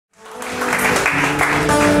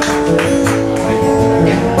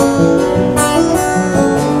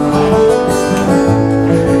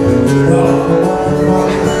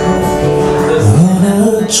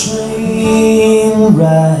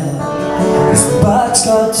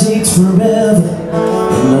boxcar takes forever,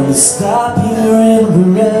 and let me stop here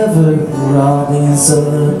and wherever all these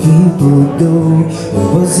other people go. It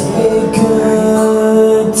was a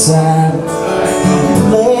good time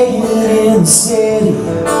playing in the city.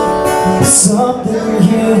 Something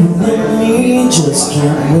here within me just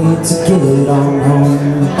can't wait to get on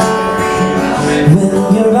home. When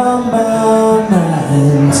you're on my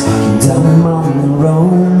mind and I'm on the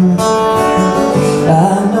road,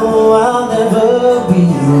 I know I'll never be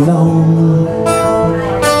alone.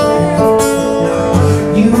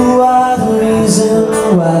 You are the reason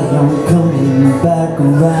why I'm coming back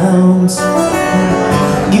around.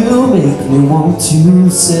 You make me want to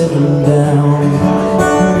settle down.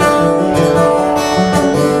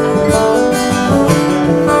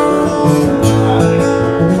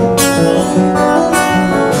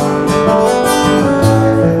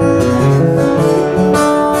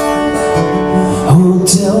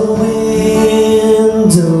 Hotel windows,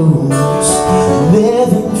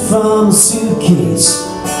 living from a suitcase.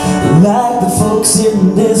 Like the folks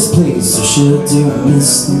in this place, I sure do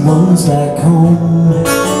miss the ones back home.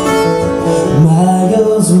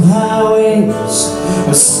 Miles of highways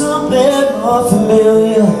are something more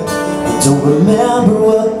familiar. I don't remember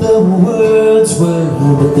what the words were,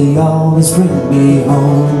 but they always bring me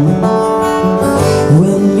home.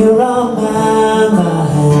 When you're on my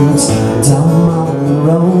mind, down on the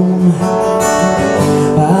road,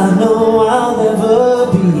 I know I'll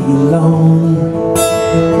never be alone.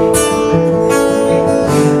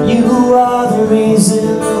 You are the reason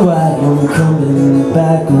why I'm coming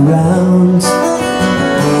back around.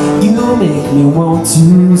 You make me want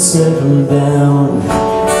to settle down.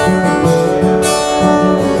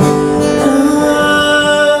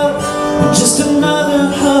 Just another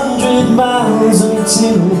 100 miles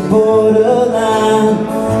until the borderline,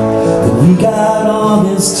 but we got all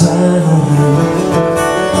this time.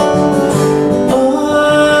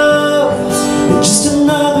 Just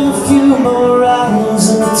another few more hours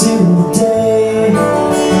until the day.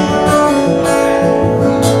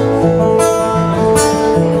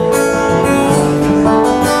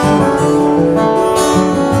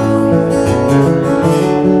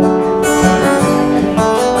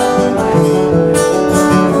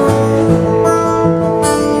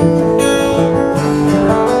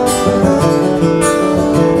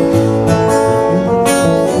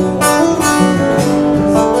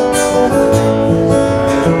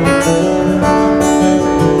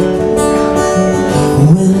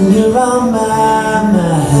 When you're on my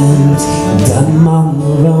mind and I'm on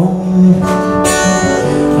the road,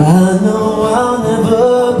 I know I'll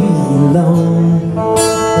never be alone.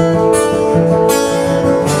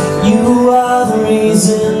 You are the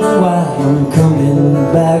reason why I'm coming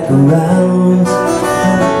back around.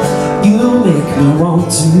 You make me want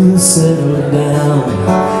to settle down.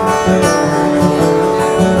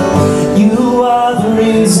 You are the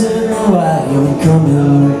reason why I'm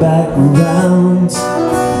coming back around.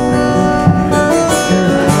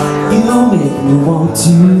 You make me want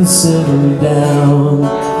to settle down.